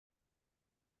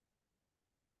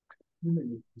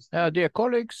Dear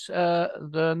colleagues,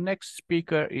 the next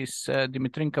speaker is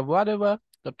Dimitrinka Vladeva.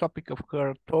 The topic of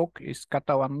her talk is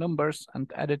Catalan numbers and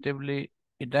additively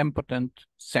idempotent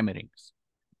semirings.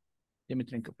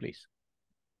 Dimitrinka, please.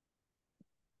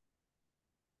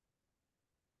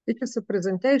 It is a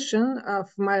presentation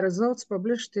of my results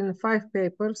published in 5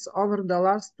 papers over the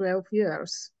last 12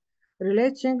 years,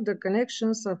 relating the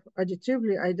connections of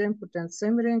additively idempotent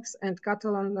semirings and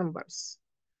Catalan numbers.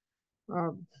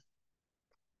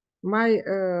 My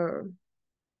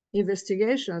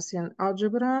investigations in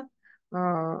algebra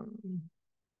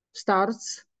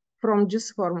starts from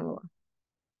this formula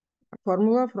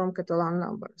from Catalan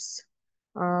numbers.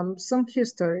 Some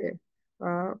history.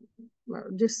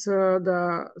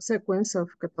 The sequence of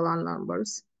Catalan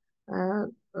numbers.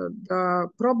 The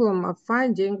problem of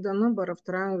finding the number of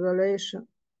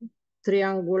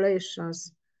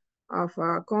triangulations of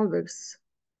convex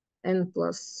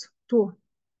n+2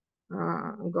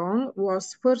 gone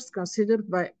was first considered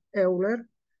by Euler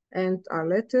and a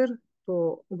letter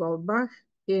to Goldbach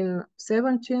in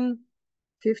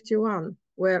 1751,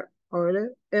 where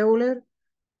Euler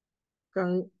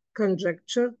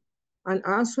conjectured an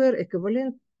answer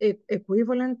equivalent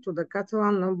to the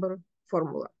Catalan number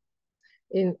formula.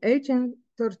 In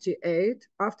 1838,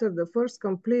 after the first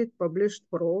complete published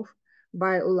proof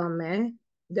by Lamé,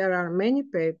 there are many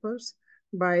papers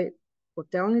by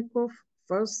Kotelnikov,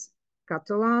 Fuss,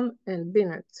 Catalan, and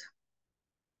Binet.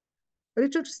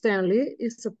 Richard Stanley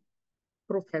is a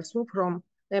professor from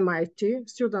MIT,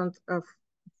 student of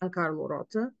Giancarlo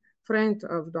Rota, friend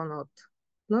of Donald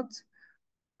Knuth.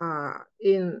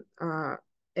 In the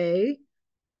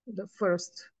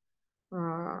first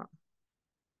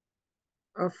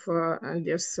of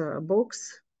these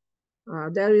books,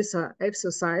 there is an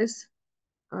exercise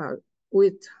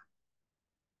with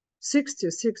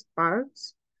 66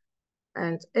 parts,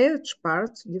 and each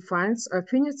part defines a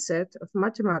finite set of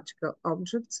mathematical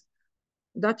objects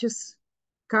that is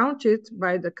counted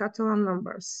by the Catalan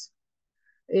numbers.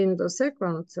 In the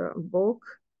second book,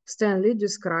 Stanley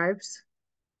describes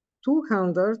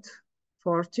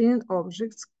 214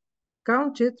 objects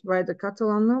counted by the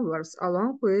Catalan numbers,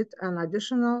 along with an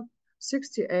additional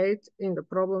 68 in the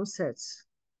problem sets.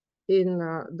 In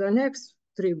the next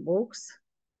 3 books,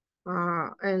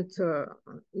 and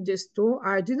these 2,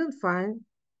 I didn't find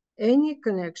any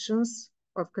connections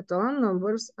of Catalan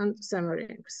numbers and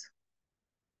semirings.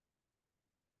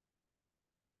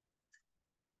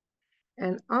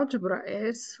 And algebra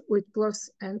S with plus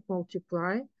and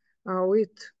multiply with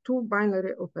 2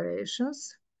 binary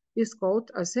operations is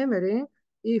called a semiring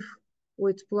if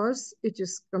with plus it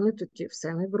is commutative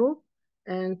semigroup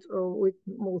and with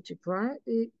multiply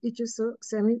it is a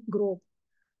semigroup.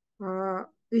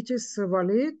 It is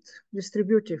valid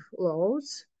distributive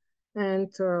laws, and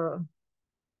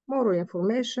more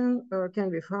information can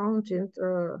be found in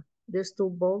these 2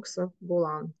 books of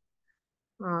Boulan.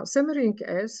 Semiring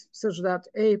S such that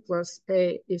A plus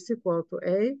A is equal to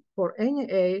A for any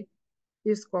A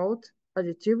is called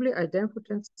additively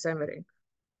idempotent semiring.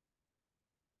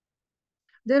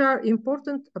 There are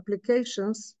important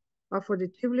applications of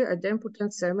additively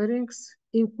idempotent semirings,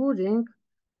 including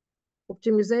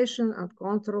optimization and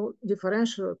control,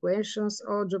 differential equations,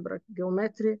 algebra,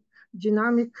 geometry,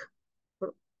 dynamic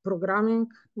programming,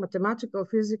 mathematical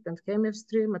physics and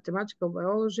chemistry, mathematical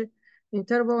biology,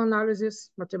 interval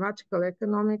analysis, mathematical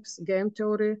economics, game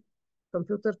theory,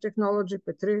 computer technology,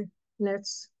 Petri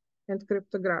nets, and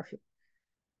cryptography.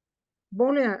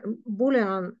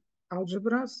 Boolean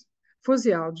algebras,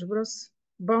 fuzzy algebras,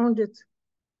 bounded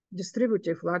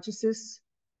distributive lattices,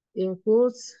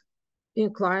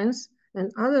 inclines, and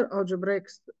other algebraic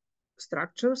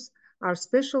structures are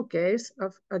special case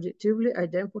of additively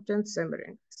idempotent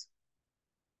semirings.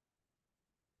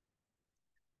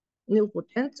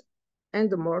 Nilpotent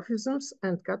endomorphisms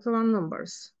and Catalan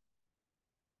numbers.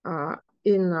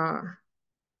 In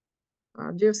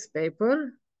this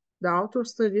paper, the author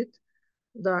studied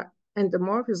the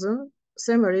endomorphism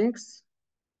semiring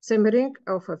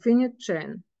of a finite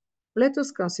chain. Let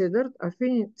us consider a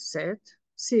finite set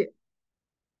C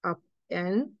of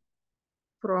n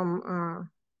from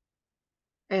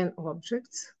n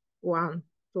objects, 1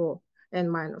 to n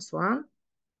minus 1,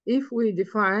 if we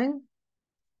define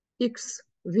x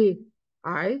v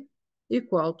I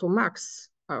equal to max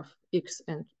of x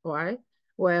and y,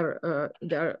 where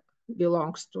there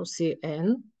belongs to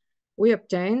Cn, we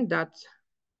obtain that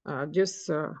this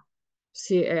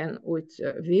Cn with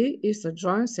V is a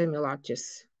joint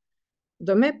semilattice.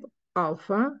 The map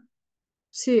alpha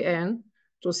Cn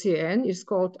to Cn is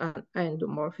called an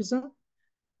endomorphism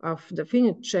of the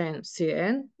finite chain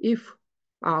Cn if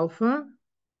alpha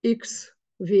x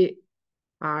v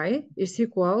I is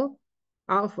equal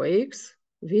alpha x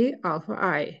v alpha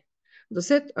I. The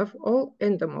set of all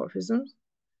endomorphisms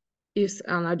is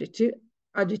an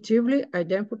additively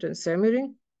idempotent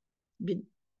semiring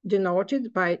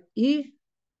denoted by E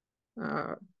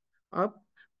up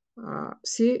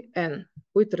Cn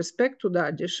with respect to the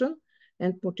addition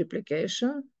and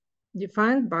multiplication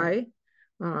defined by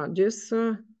this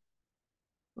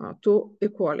two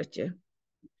equality,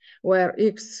 where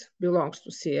x belongs to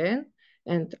Cn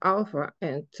and alpha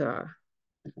and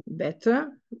beta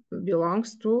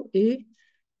belongs to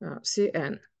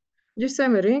Cn. This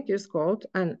semiring is called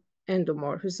an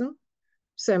endomorphism,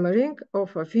 semiring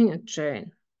of a finite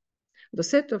chain. The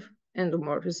set of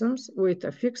endomorphisms with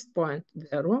a fixed point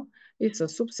 0 is a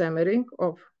subsemiring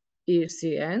of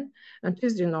ECN and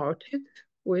is denoted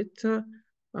with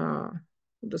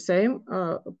the same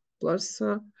plus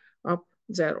up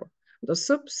 0. The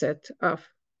subset of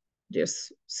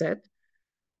this set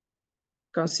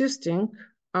consisting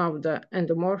of the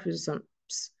endomorphisms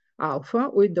alpha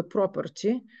with the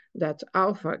property that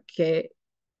alpha k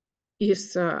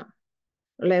is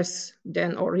less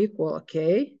than or equal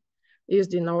k is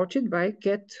denoted by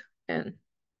ket n.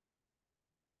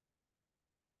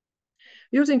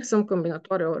 Using some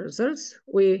combinatorial results,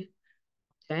 we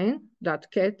obtain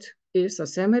that ket is a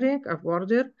semiring of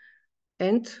order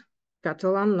and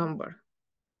Catalan number.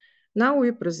 Now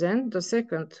we present the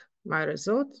second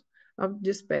result of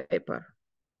this paper.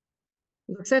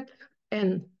 The set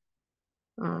n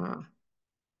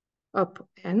up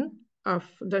n of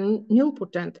the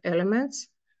nilpotent elements,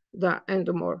 the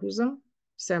endomorphism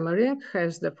semiring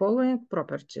has the following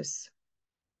properties.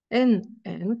 N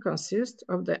consists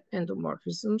of the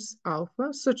endomorphisms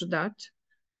alpha such that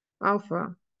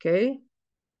alpha k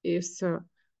is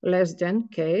less than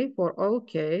k for all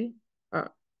k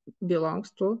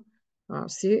belongs to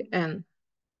Cn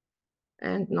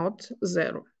and not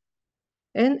 0.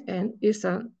 N is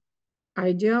an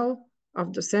ideal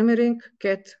of the semiring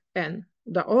ket n.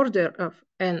 The order of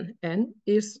Nn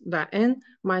is the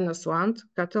n-1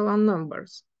 Catalan number.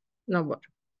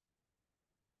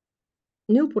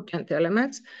 Nilpotent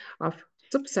elements of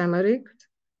subsemiring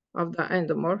of the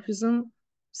endomorphism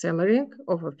semiring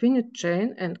of a finite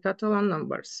chain and Catalan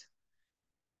numbers.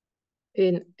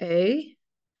 In A,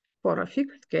 for a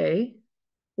fixed k,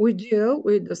 we deal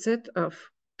with the set of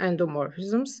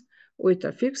endomorphisms with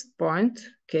a fixed point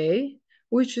k,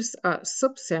 which is a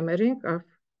subsemiring of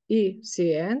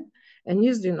ECN and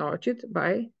is denoted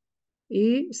by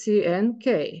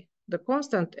ECNK. The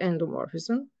constant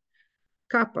endomorphism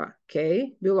kappa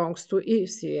k belongs to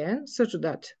ECN such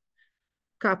that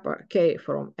kappa k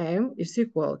from M is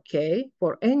equal k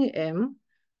for any M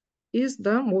is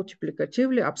the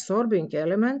multiplicatively absorbing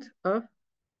element of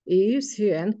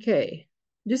ECNK.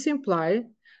 This implies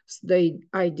the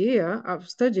idea of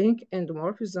studying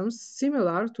endomorphisms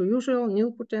similar to usual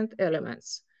nilpotent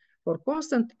elements. For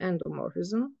constant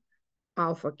endomorphism,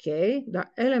 alpha k, the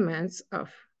elements of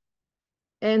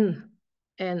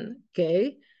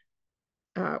NK,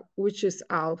 which is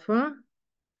alpha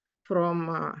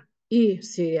from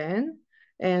ECN,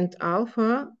 and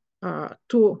alpha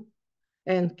to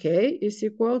NK is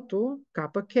equal to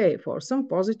kappa k for some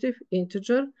positive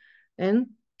integer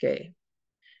NK.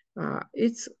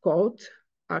 It's called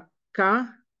a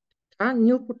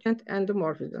nilpotent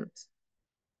endomorphisms.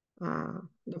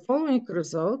 The following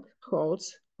result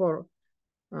holds for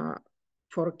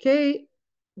k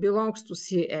belongs to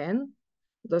Cn,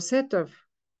 the set of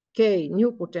k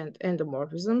nilpotent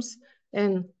endomorphisms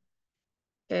and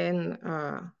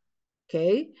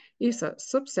k is a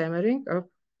subsemiring of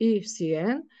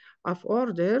ECN of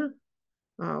order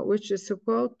which is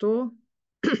equal to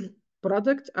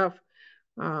product of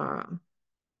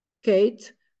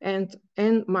kth and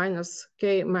n minus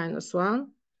k minus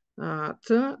 1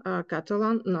 to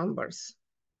Catalan numbers.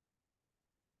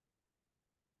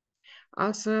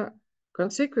 As a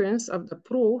consequence of the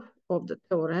proof of the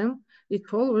theorem, it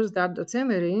follows that the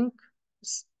semirings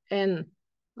n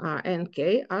and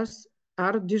k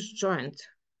are disjoint.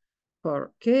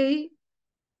 For k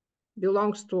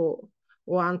belongs to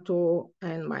 1 to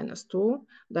n minus 2,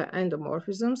 the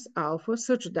endomorphisms alpha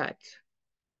such that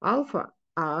alpha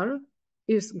r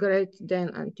is greater than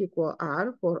and equal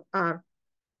r for r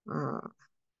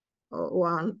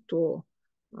 1 to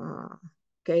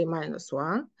k minus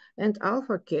 1, and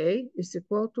alpha k is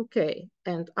equal to k,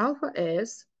 and alpha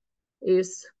s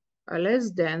is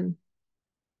less than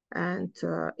and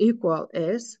equal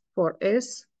s for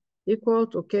s equal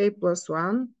to k plus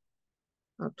 1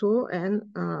 to n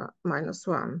minus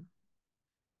 1.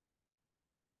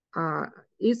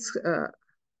 Its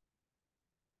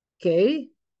K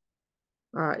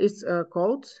is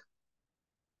called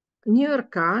near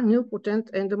K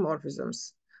nilpotent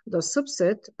endomorphisms, the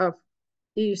subset of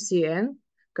ECN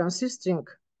consisting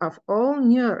of all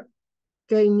near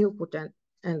K nilpotent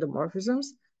endomorphisms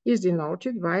is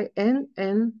denoted by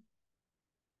NN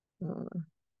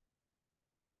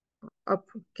up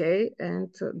K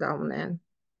and down N.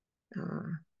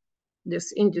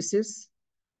 These indices.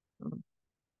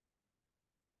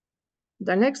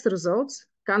 The next results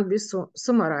can be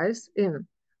summarized in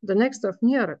the next of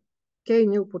near K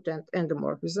nilpotent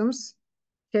endomorphisms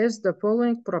has the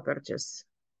following properties.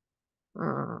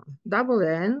 Double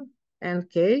N and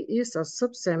K is a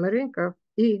subsemiring of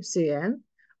ECN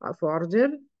of order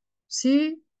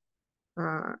C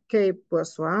K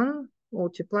plus 1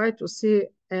 multiplied to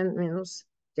Cn minus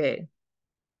K.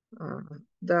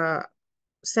 The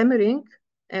semiring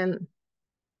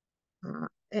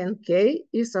Nk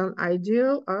is an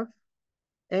ideal of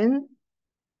N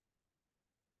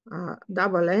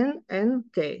double N and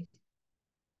K.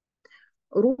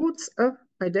 Roots of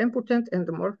idempotent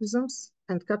endomorphisms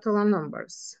and Catalan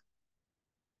numbers.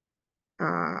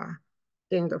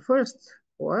 In the first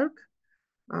work,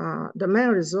 the main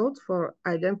result for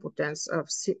idempotence of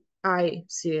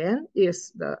ICN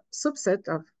is the subset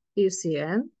of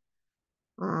ECN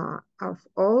of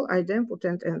all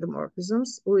idempotent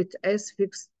endomorphisms with S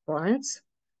fixed points,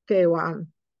 K1,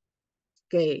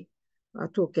 K,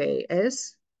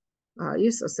 2Ks,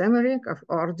 is a semiring of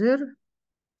order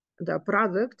the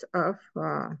product of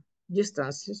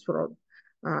distances from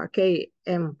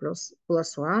Km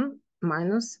plus 1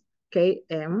 minus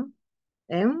Km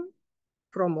m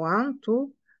from 1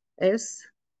 to S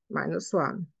minus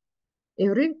 1.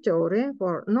 In ring theory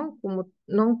for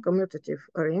non-commutative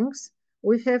rings,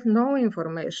 we have no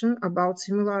information about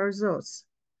similar results.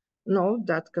 Note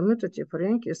that commutative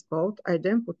ring is called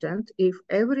idempotent if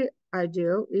every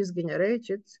ideal is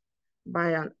generated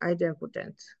by an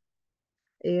idempotent.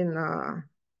 In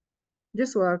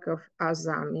this work of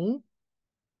Azami,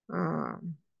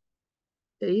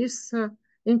 is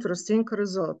interesting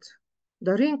result.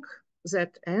 The ring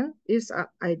Zn is an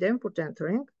idempotent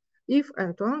ring if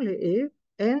and only if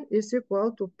n is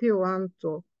equal to P1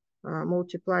 to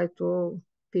multiply to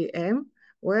Pm,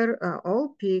 where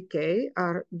all Pk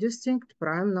are distinct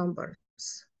prime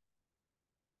numbers.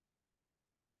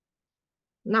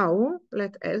 Now,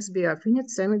 let S be a finite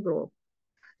semigroup.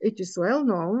 It is well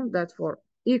known that for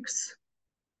X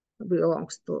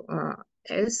belongs to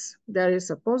S, there is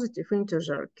a positive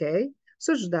integer K,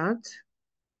 such that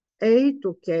A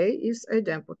to K is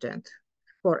idempotent.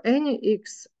 For any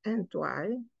X and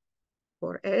Y,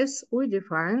 for S, we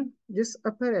define this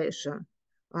operation,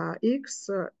 X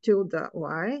tilde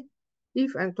Y,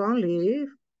 if and only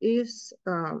if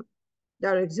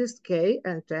there exists K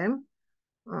and M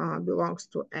belongs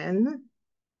to N,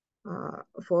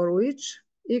 for which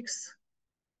X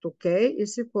to K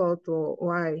is equal to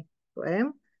Y to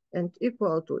M and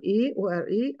equal to E, where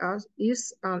E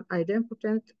is an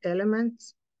idempotent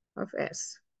element of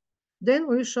S. Then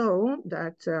we show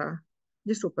that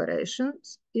this operation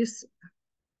is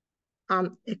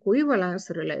an equivalence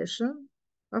relation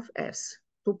of S.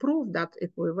 To prove that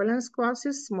equivalence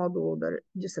classes modulo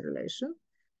this relation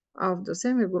of the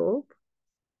semigroup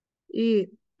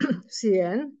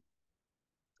ECN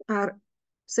are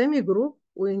semigroup,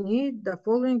 we need the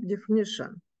following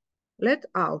definition. Let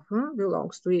alpha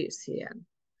belongs to ECN.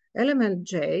 Element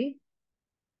J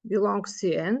belongs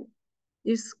Cn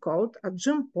is called a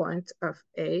jump point of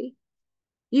A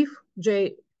if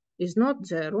J is not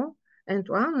 0 and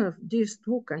one of these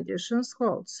two conditions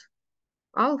holds.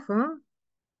 Alpha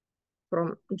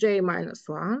from J minus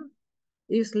 1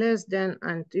 is less than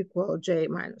and equal J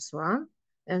minus 1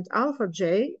 and alpha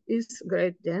J is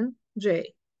greater than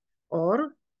J,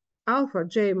 or alpha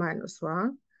J minus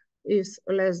 1 is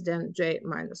less than J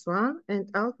minus 1 and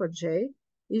alpha J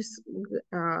is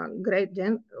greater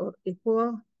than or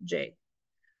equal J.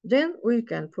 Then we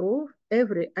can prove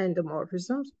every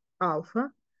endomorphism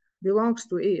alpha belongs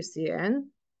to ECN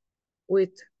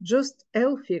with just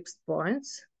L fixed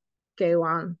points,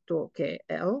 K1 to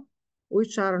KL,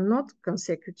 which are not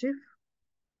consecutive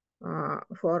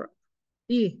for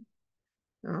E1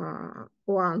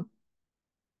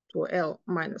 to L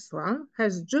minus 1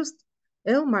 has just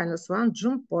L minus 1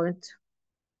 jump points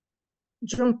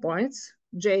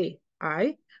Ji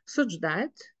such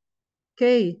that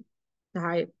Ki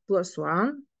plus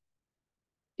 1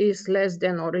 is less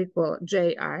than or equal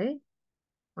Ji,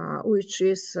 which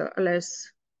is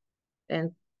less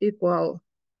and equal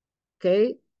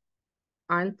Ki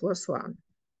plus 1.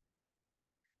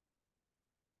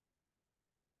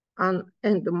 An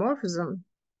endomorphism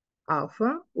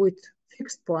alpha with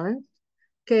fixed point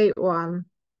K1,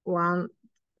 1,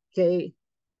 K,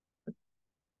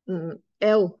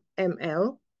 L,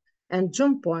 ML, and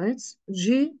jump points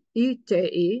G, E, T,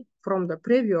 E from the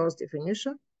previous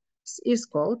definition is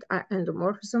called an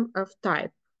endomorphism of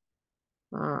type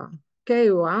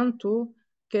K1 to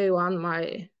K1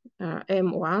 my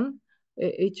M1.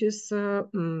 It is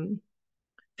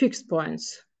fixed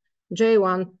points.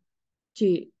 J1,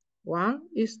 T1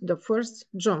 is the first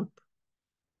jump,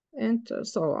 and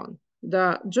so on.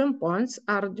 The jump points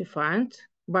are defined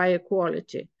by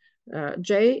equality.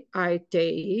 JITE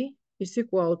is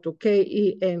equal to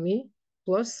KEME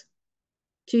plus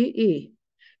TE.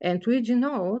 And we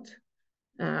denote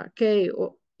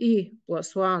KE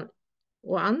plus 1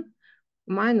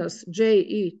 minus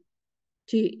JETE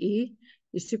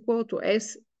is equal to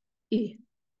SE.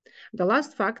 The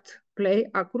last fact play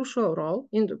a crucial role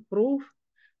in the proof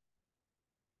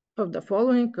of the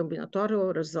following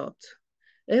combinatorial result.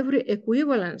 Every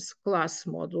equivalence class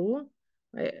module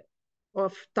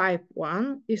of type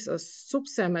 1 is a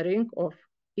subsemiring of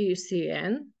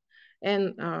ECN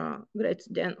and greater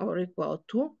than or equal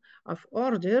to of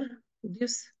order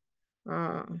this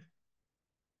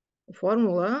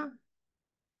formula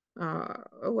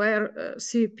where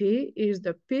CP is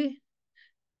the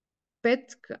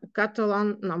pet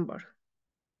Catalan number.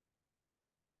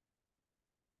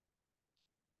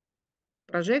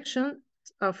 Projection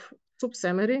of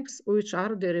subsemirings, which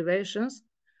are derivations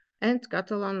and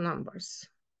Catalan numbers.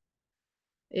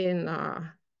 In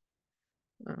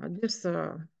this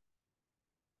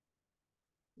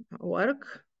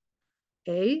work,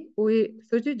 we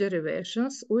study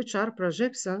derivations, which are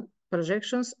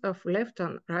projections of left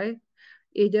and right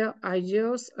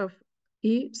ideals of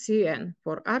ECN.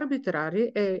 For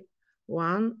arbitrary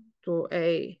A1 to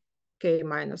AK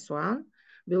minus 1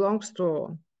 belongs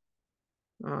to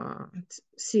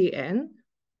CN,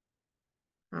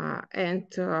 and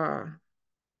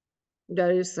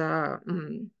there is a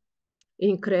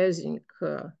increasing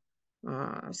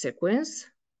sequence.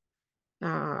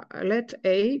 Let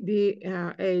A be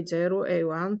A0,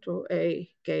 A1 to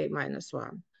AK minus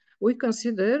 1. We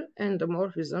consider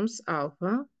endomorphisms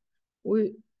alpha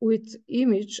with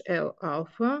image L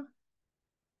alpha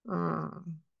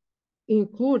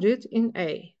included in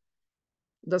A.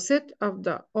 The set of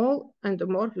the all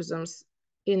endomorphisms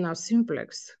in a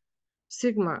simplex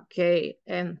sigma k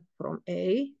n from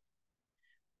A,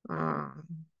 the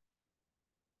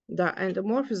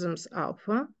endomorphisms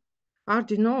alpha are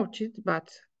denoted by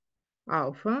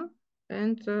alpha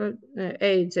and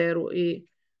A0,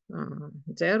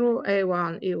 E0,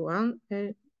 A1, E1,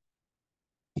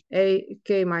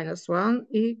 AK minus 1,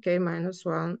 EK minus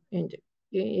 1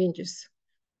 indices,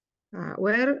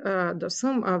 where the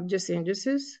sum of these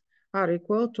indices are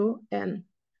equal to n.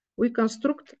 We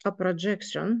construct a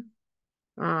projection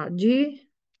D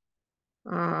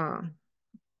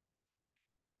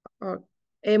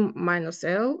M minus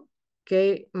L,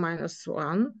 K minus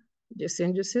 1, these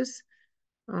indices,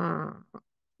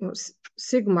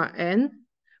 sigma n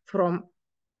from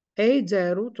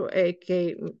A0 to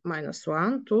AK minus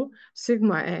 1 to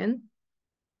sigma n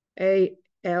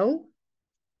AL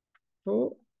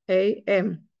to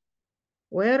AM,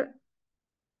 where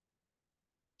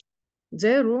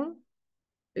 0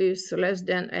 is less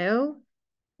than L,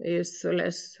 is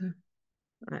less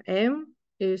M,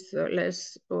 is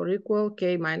less or equal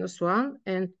K minus 1,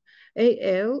 and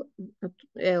AL,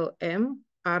 LM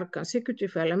are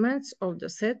consecutive elements of the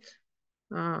set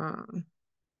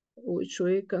which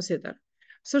we consider,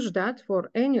 such that for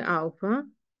any alpha,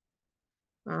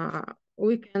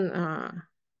 we can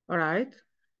write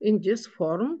in this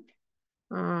form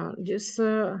this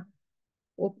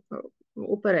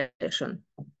operation.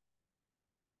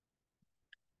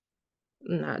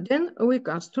 Then we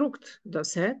construct the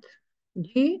set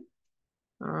D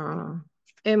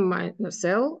M minus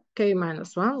L, K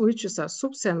minus 1, which is a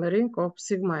subsemiring of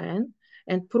sigma n,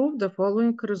 and prove the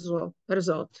following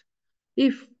result.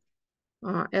 If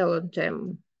L and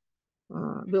M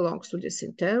belongs to this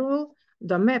interval,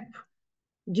 the map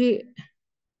D,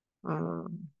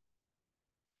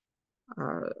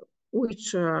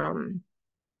 which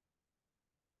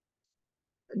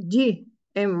D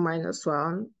M minus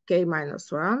 1, K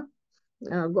minus 1,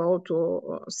 go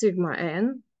to sigma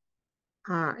n,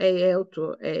 AL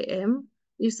to AM,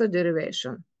 is a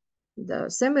derivation. The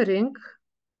semiring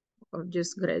of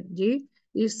this grade D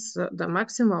is the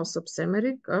maximal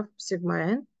subsemiring of sigma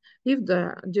n if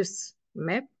this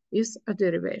map is a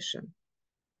derivation.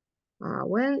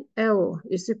 When L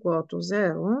is equal to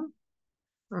 0,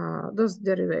 this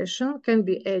derivation can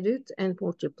be added and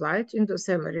multiplied in the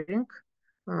semiring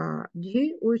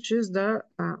D, which is the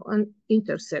an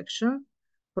intersection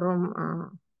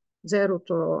from 0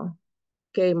 to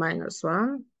k minus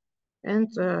 1, and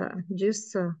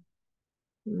this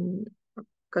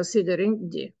considering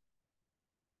D.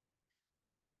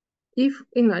 If,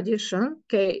 in addition,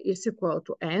 k is equal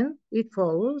to n, it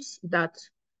follows that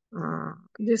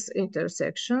this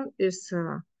intersection is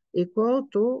equal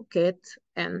to ket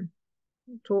n,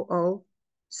 to all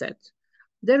sets.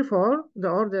 Therefore, the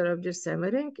order of this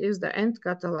semiring is the nth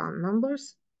Catalan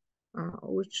numbers,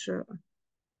 which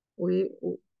we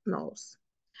know.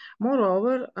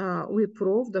 Moreover, we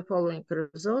prove the following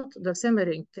result. The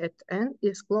semiring ket n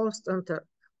is closed under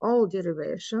all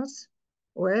derivations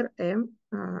where m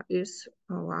is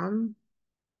 1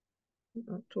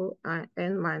 to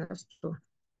n minus 2.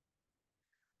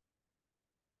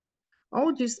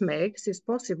 All this makes it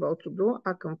possible to do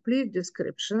a complete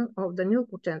description of the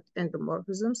nilpotent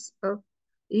endomorphisms of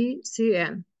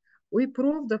ECN. We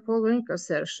prove the following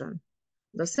assertion.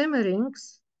 The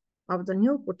semirings of the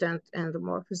nilpotent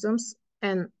endomorphisms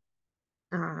n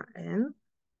and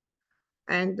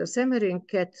the semiring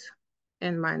ket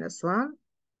n minus 1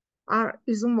 are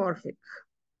isomorphic.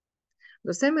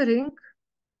 The semiring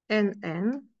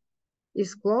nn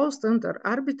is closed under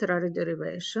arbitrary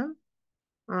derivation,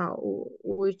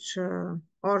 which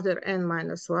order n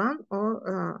minus 1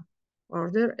 or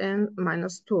order n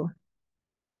minus 2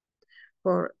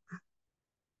 for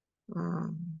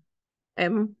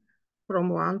m from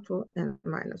 1 to n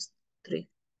minus 3.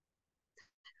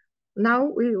 Now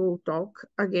we will talk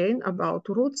again about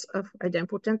roots of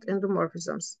idempotent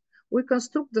endomorphisms. We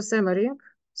construct the semiring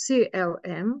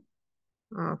CLM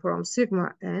from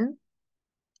sigma n,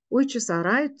 which is a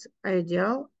right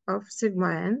ideal of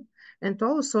sigma n, and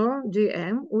also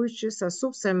dm, which is a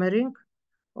subsemiring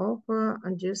of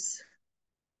this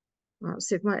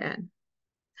sigma n.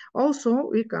 Also,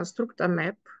 we construct a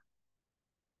map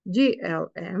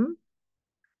DLM,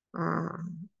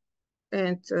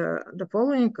 and the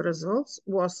following results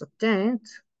was obtained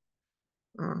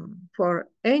for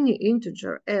any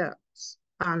integer s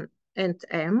and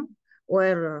m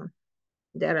where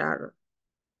there are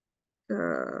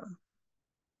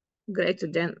greater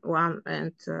than 1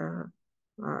 and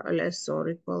less or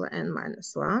equal n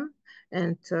minus 1,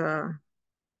 and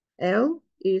L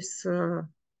is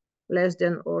less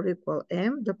than or equal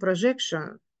m. The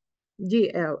projection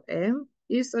DLM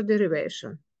is a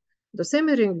derivation. The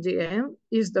semiring dm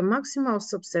is the maximal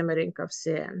subsemiring of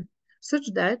Cn,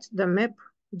 such that the map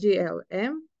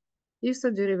DLM is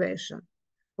a derivation.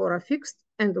 For a fixed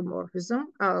endomorphism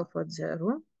alpha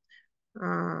 0,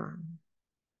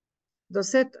 the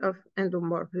set of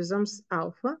endomorphisms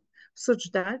alpha,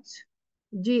 such that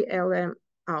DLM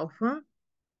alpha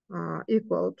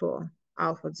equal to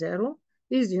alpha 0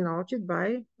 is denoted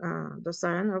by the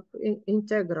sign of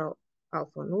integral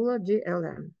alpha nulla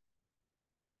DLM.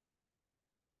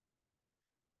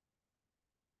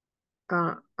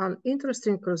 An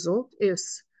interesting result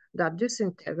is that this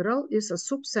integral is a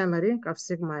subsemiring of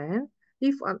sigma n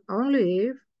if and only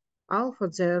if alpha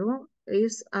 0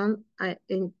 is an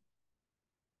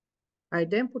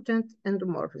idempotent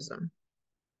endomorphism.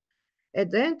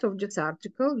 At the end of this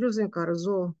article, using a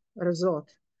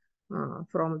result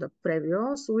from the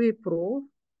previous, we prove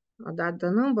that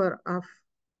the number of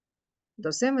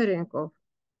the semiring of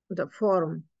the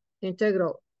form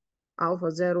integral alpha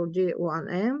 0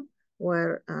 d1m,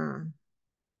 where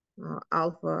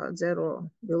alpha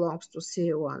 0 belongs to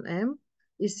C1m,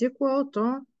 is equal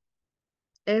to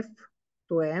f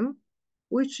to m,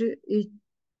 which it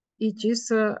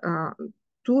is a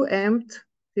 2mth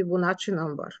Fibonacci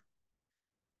number.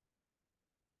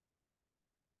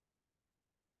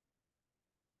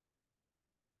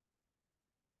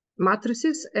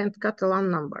 Matrices and Catalan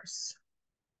numbers.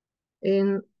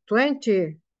 In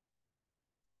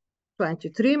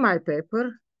 2023, my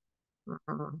paper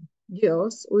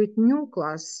deals with new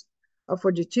class of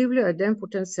additively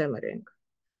idempotent semiring.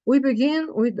 We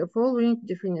begin with the following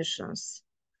definitions.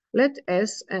 Let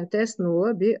S and S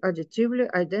null be additively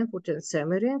idempotent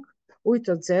semiring with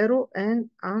a 0 and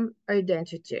an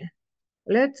identity.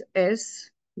 Let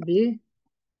S be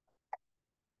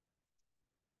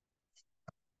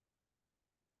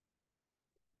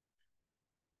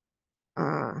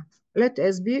let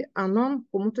S be a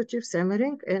non-commutative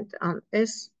semiring and an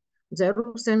S0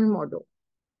 semimodule.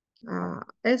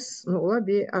 S null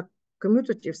be a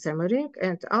commutative semiring,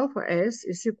 and alpha S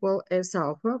is equal S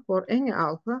alpha for any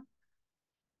alpha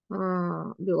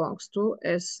belongs to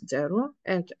S0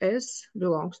 and S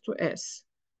belongs to S.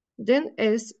 Then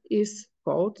S is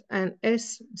called an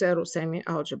S0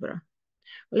 semi-algebra.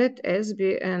 Let S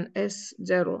be an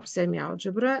S0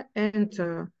 semi-algebra, and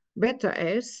beta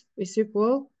S is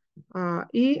equal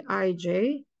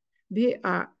Eij be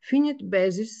a finite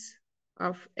basis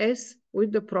of S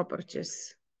with the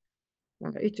properties.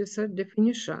 It is a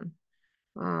definition.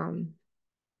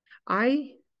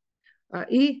 Eij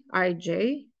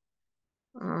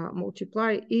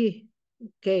multiply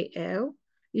EKL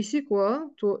is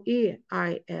equal to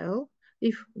EIL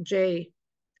if J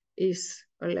is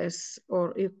less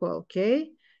or equal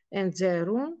K and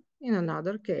 0 in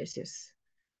another cases.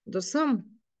 The sum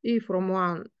E from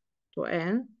 1 to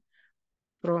N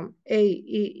from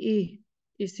AEE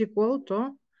is equal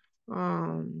to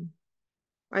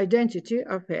identity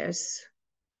of S,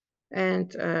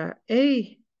 and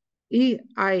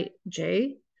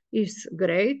AEIJ is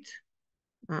great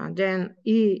than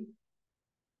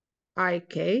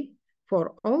EIK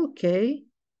for all K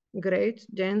greater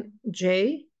than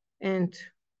J, and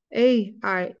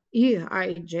EIJ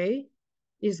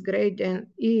is greater than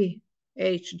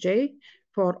EHJ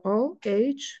for all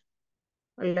H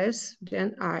less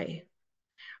than I.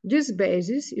 This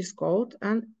basis is called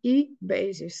an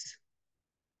E-basis.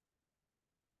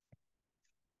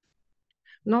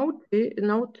 Note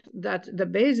that the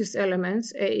basis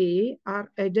elements AE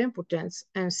are idempotents,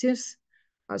 and since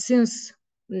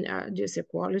this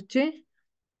equality,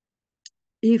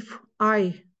 if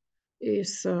I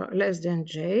is less than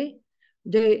J,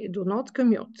 they do not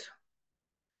commute.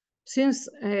 Since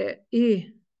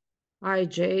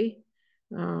EIJ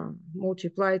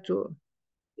multiplied to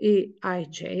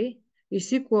EIJ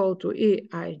is equal to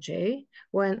EIJ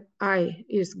when I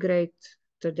is greater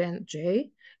than J,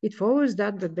 it follows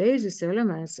that the basis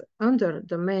elements under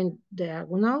the main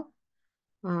diagonal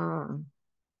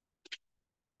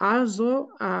also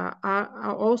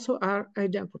are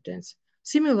idempotents.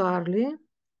 Similarly,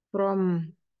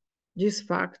 from this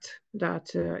fact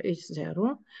that it's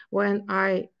 0, when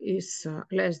I is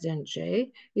less than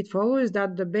J, it follows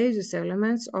that the basis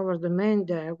elements over the main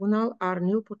diagonal are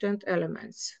nilpotent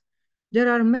elements. There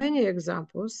are many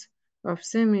examples of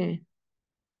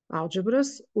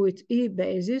semi-algebras with E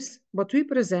basis, but we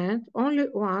present only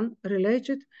one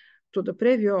related to the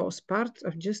previous part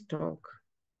of this talk.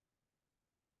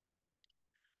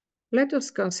 Let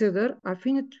us consider a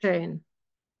finite chain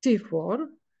C4.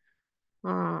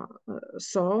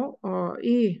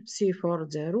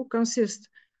 EC40 consists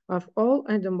of all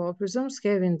endomorphisms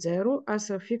having 0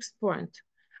 as a fixed point.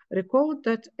 Recall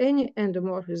that any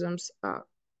endomorphisms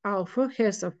alpha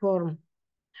has a form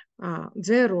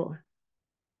 0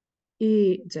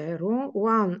 E0,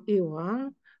 1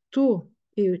 E1, 2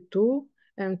 E2,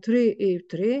 and 3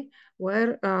 E3,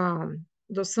 where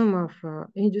the sum of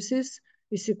indices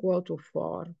is equal to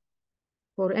 4.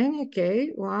 For any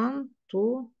K, 1,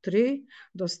 2, 3,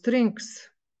 the strings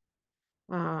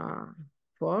 4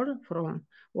 from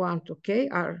 1 to K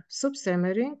are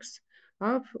subsemirings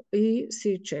of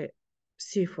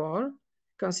EC4,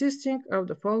 consisting of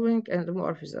the following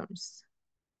endomorphisms: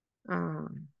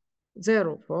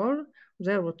 0, 4,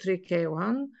 0, 3,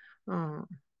 K1,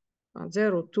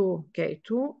 0, 2,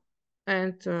 K2,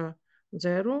 and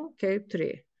 0,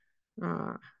 K3.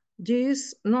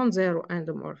 These non-zero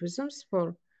endomorphisms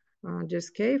for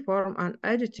this K form an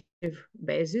additive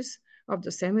basis of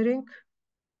the semiring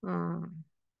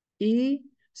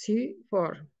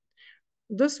EC4.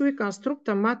 Thus, we construct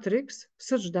a matrix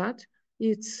such that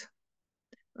its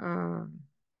 4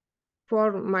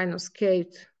 minus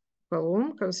kth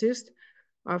column consists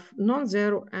of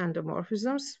non-zero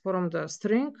endomorphisms from the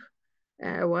string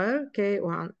where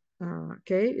K1,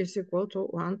 K is equal to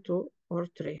 1, 2, or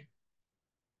 3.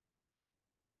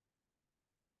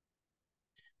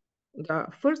 The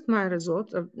first main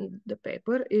result of the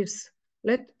paper is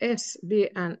let S be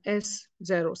an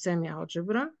S0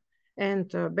 semi-algebra, and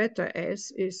beta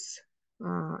S is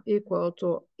equal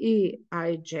to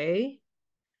EIJ,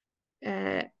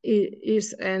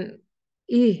 is an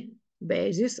E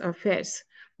basis of S.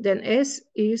 Then S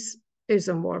is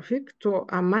isomorphic to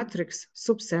a matrix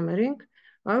subsemiring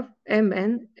of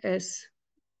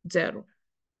MNS0.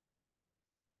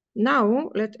 Now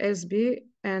let S be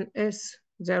an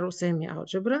S0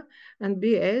 semi-algebra and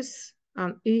BS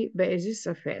an E basis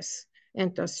of S,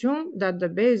 and assume that the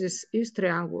basis is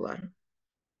triangular.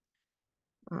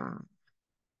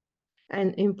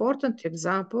 An important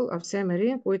example of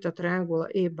semiring with a triangular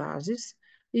E basis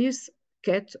is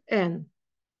ket N.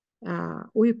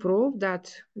 We prove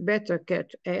that beta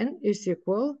ket N is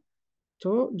equal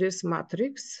to this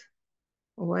matrix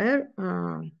where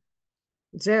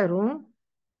 0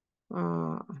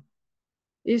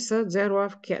 is a 0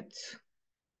 of ket.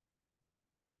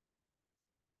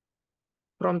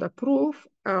 from the proof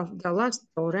of the last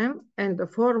theorem and the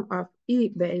form of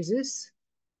IMI-BAS,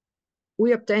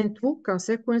 we obtain two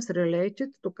consequences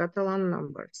related to Catalan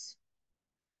numbers.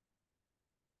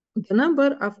 The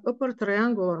number of upper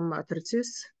triangular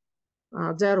matrices,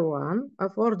 0, 1,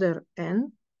 of order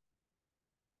n,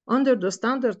 under the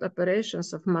standard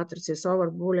operations of matrices over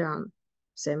Boolean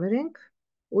semiring,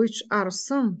 which are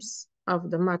sums of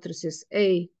the matrices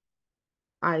A,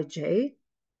 ij,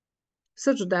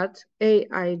 such that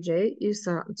Aij is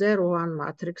a 0-1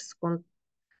 matrix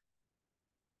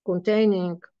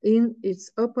containing in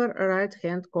its upper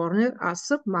right-hand corner a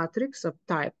submatrix of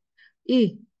type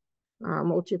E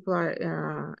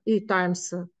E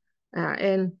times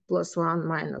n plus 1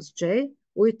 minus j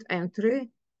with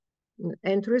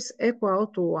entries equal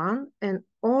to 1 and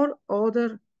all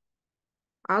other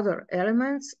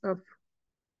elements of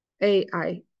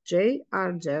Aij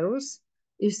are zeros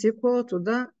is equal to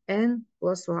the n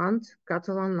plus 1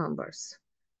 Catalan numbers.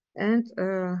 And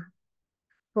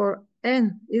for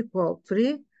n equal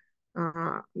 3,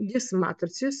 these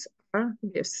matrices are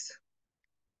this.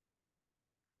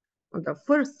 The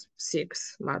first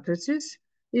 6 matrices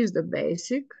is the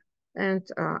basic, and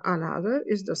another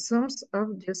is the sums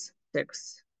of these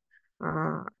 6.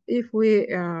 If we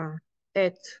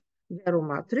add 0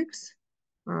 matrix,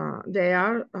 they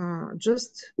are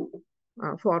just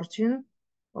 14,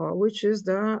 which is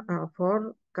the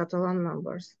 4 Catalan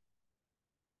numbers.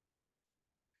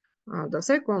 The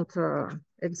second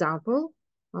example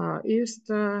is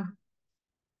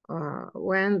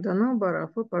when the number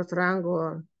of upper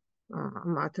triangular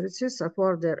matrices of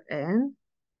order n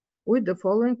with the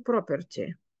following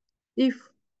property. If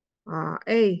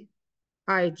Aij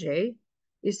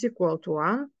is equal to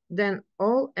 1, then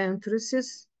all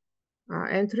entries of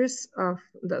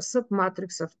the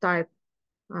submatrix of type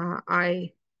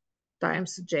I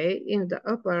times j in the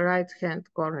upper right-hand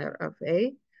corner of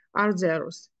A are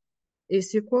zeros,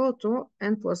 is equal to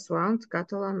n plus 1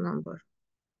 Catalan number.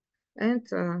 And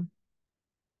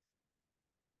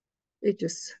it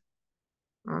is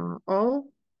all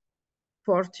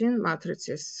 14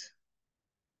 matrices.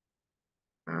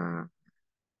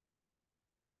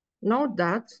 Note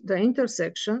that the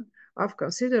intersection of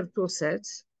considered two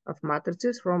sets of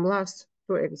matrices from last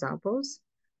two examples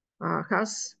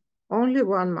has only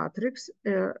one matrix,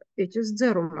 it is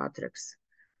 0 matrix.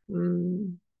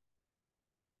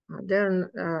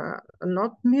 They're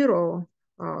not mirror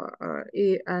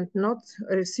and not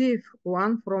receive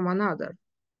one from another.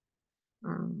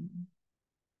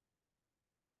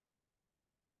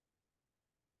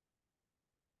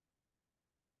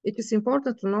 It is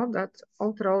important to note that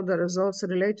although the results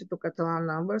related to Catalan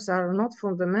numbers are not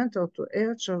fundamental to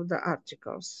each of the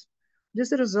articles,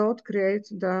 this result creates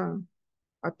the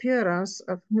appearance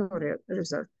of new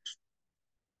research.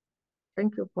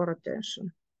 Thank you for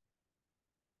attention.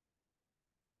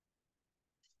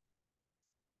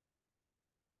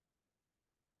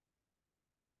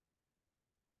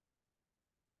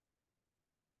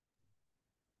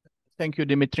 Thank you,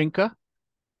 Dimitrinka.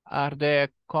 Are there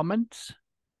comments,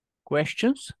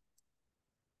 questions?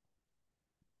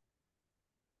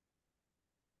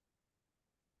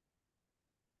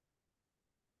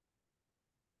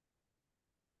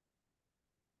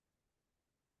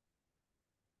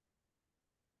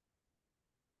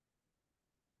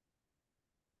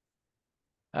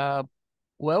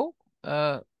 Well,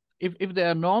 if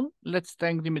there are none, let's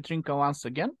thank Dimitrinka once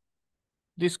again.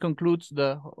 This concludes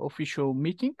the official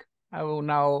meeting. I will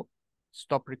now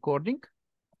stop recording.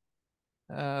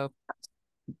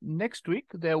 Next week,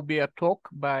 there will be a talk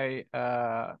by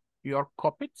Jörg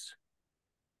Koppitz.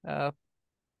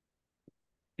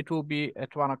 It will be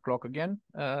at 1 o'clock again,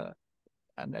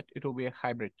 and it will be a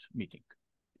hybrid meeting.